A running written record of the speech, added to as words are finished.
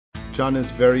John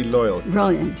is very loyal.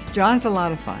 Brilliant. John's a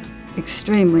lot of fun.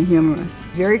 Extremely humorous.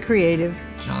 Very creative.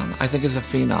 John, I think, is a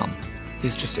phenom.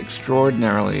 He's just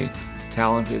extraordinarily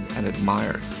talented and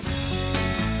admired.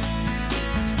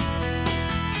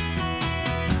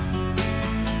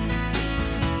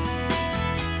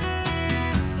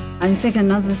 I think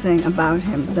another thing about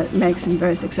him that makes him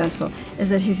very successful is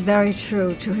that he's very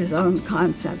true to his own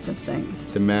concept of things.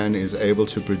 The man is able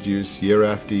to produce year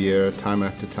after year, time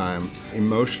after time,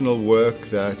 emotional work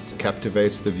that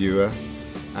captivates the viewer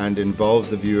and involves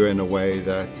the viewer in a way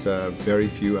that very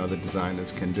few other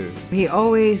designers can do. He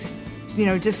always,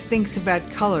 just thinks about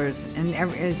colors and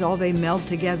it's all they meld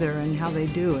together and how they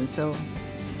do, and so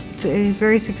it's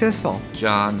very successful.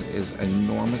 John is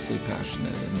enormously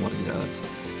passionate in what he does.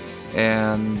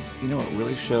 And, it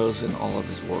really shows in all of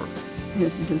his work.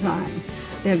 His designs,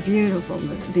 they're beautiful.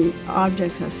 The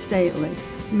objects are stately,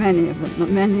 many of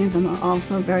them. Many of them are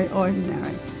also very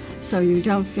ordinary, so you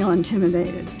don't feel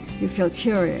intimidated. You feel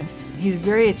curious. He's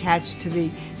very attached to the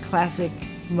classic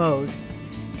mode,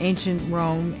 ancient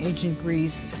Rome, ancient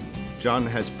Greece. John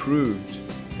has proved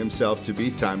himself to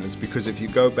be timeless because if you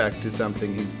go back to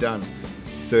something he's done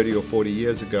 30 or 40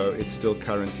 years ago, it's still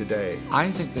current today.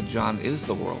 I think that John is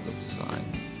the world of design.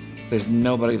 There's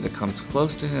nobody that comes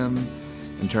close to him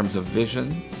in terms of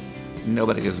vision,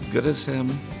 nobody as good as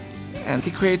him, and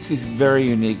he creates these very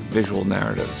unique visual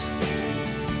narratives.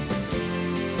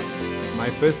 My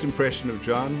first impression of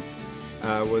John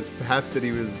was perhaps that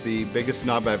he was the biggest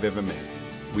snob I've ever met.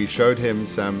 We showed him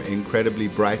some incredibly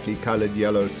brightly colored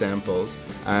yellow samples,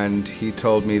 and he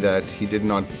told me that he did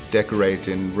not decorate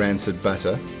in rancid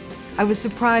butter. I was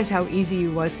surprised how easy he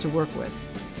was to work with.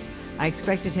 I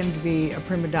expected him to be a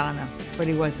prima donna, but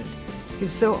he wasn't. He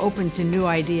was so open to new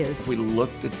ideas. We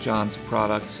looked at John's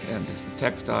products and his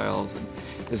textiles, and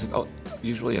there's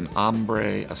usually an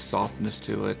ombre, a softness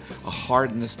to it, a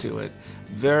hardness to it.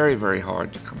 Very, very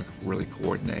hard to kind of really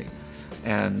coordinate.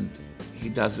 And he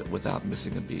does it without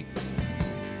missing a beat.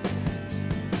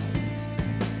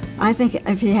 I think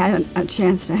if he had a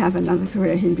chance to have another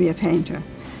career, he'd be a painter,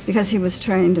 because he was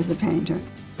trained as a painter.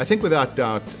 I think without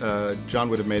doubt, John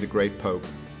would have made a great pope.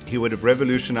 He would have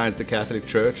revolutionized the Catholic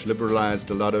Church, liberalized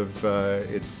a lot of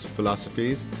its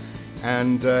philosophies,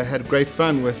 and had great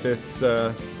fun with its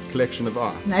collection of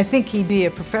art. I think he'd be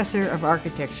a professor of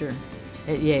architecture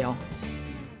at Yale.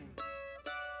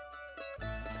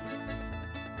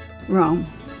 Rome.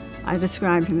 I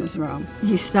described him as Rome.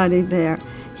 He studied there.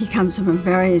 He comes from a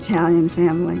very Italian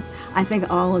family. I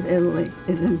think all of Italy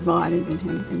is embodied in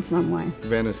him in some way.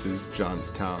 Venice is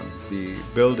John's town. The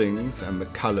buildings and the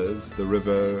colors, the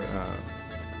river,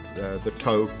 the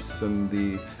taupes and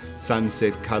the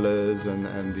sunset colors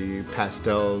and the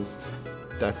pastels,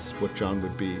 that's what John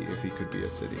would be if he could be a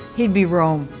city. He'd be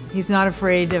Rome. He's not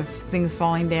afraid of things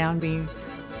falling down, being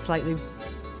slightly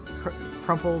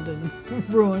crumpled and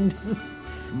ruined.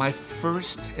 My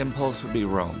first impulse would be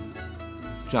Rome.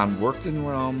 John worked in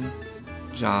Rome.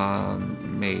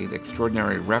 John made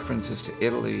extraordinary references to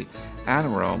Italy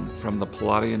and Rome, from the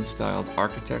Palladian-styled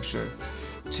architecture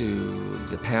to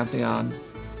the Pantheon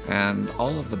and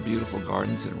all of the beautiful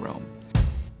gardens in Rome.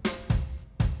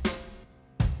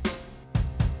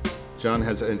 John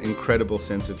has an incredible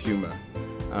sense of humor.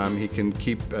 He can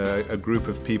keep a group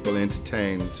of people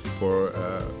entertained for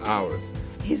hours.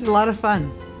 He's a lot of fun.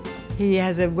 He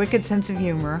has a wicked sense of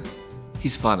humor.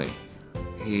 He's funny.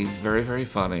 He's very, very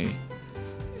funny.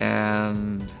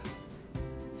 And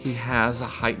he has a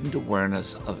heightened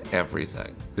awareness of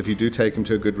everything. If you do take him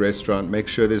to a good restaurant, make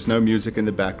sure there's no music in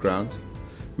the background.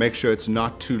 Make sure it's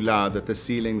not too loud, that the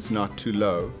ceiling's not too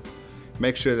low.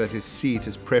 Make sure that his seat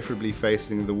is preferably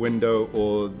facing the window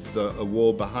or a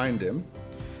wall behind him.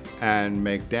 And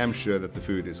make damn sure that the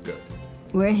food is good.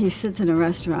 Where he sits in a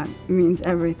restaurant means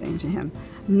everything to him.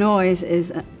 Noise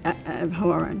is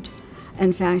abhorrent.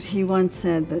 In fact, he once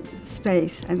said that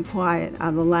space and quiet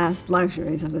are the last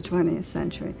luxuries of the 20th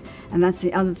century. And that's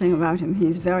the other thing about him.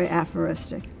 He's very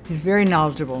aphoristic. He's very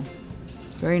knowledgeable,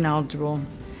 very knowledgeable.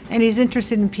 And he's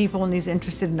interested in people and he's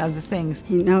interested in other things.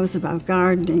 He knows about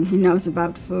gardening, he knows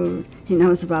about food, he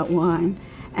knows about wine.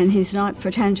 And he's not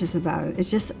pretentious about it. It's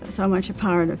just so much a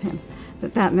part of him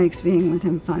that makes being with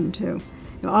him fun too.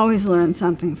 You always learn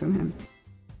something from him.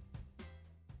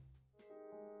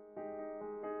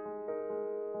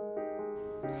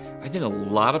 I think a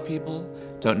lot of people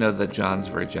don't know that John's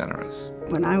very generous.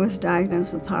 When I was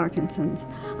diagnosed with Parkinson's,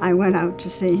 I went out to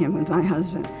see him with my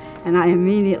husband, and I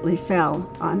immediately fell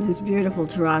on his beautiful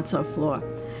terrazzo floor.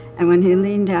 And when he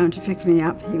leaned down to pick me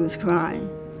up, he was crying.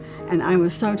 And I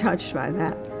was so touched by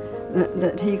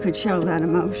that he could show that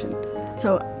emotion.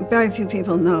 So very few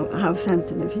people know how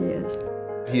sensitive he is.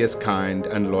 He is kind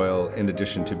and loyal in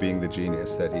addition to being the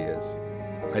genius that he is.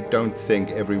 I don't think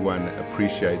everyone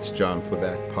appreciates John for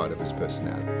that part of his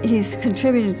personality. He's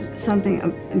contributed something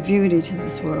of beauty to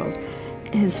this world.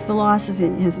 His philosophy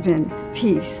has been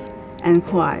peace and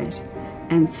quiet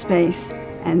and space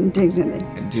and dignity.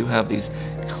 And do have these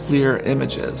clear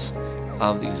images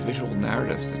of these visual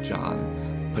narratives that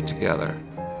John put together.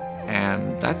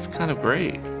 And that's kind of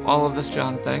great. All of this,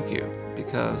 John, thank you,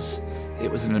 because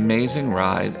it was an amazing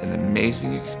ride, an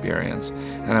amazing experience,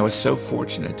 and I was so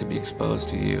fortunate to be exposed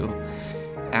to you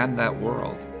and that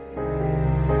world.